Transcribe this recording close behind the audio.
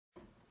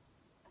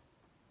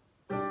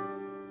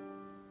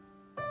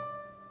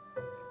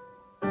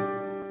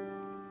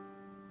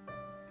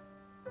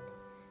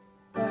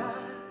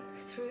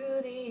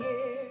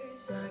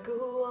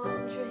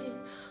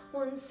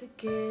once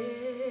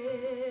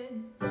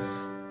again,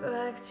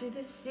 back to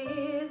the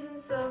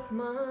seasons of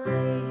my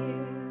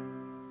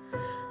youth.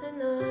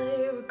 And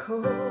I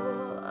recall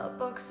a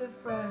box of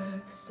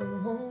rags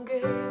someone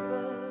gave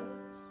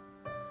us,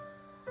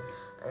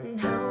 and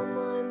how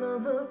my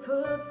mama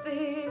put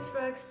these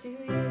rags to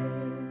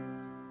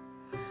use.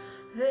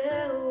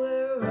 There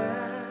were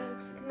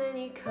rags of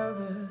many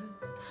colors,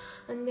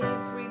 and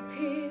every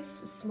piece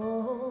was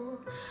small.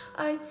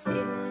 I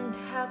didn't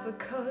have a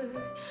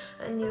coat,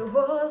 and it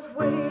was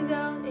way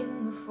down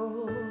in the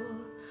fall.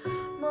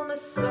 Mama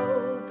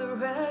sewed the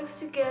rags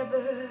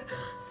together,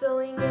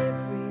 sewing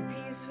every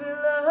piece with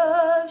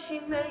love. She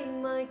made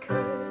my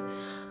coat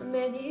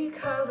many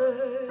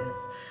colors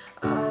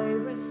I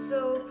was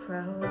so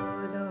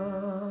proud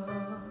of.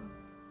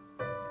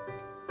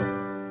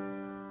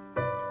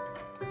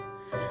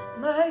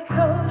 My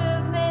coat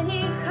of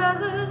many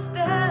colors,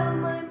 there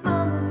my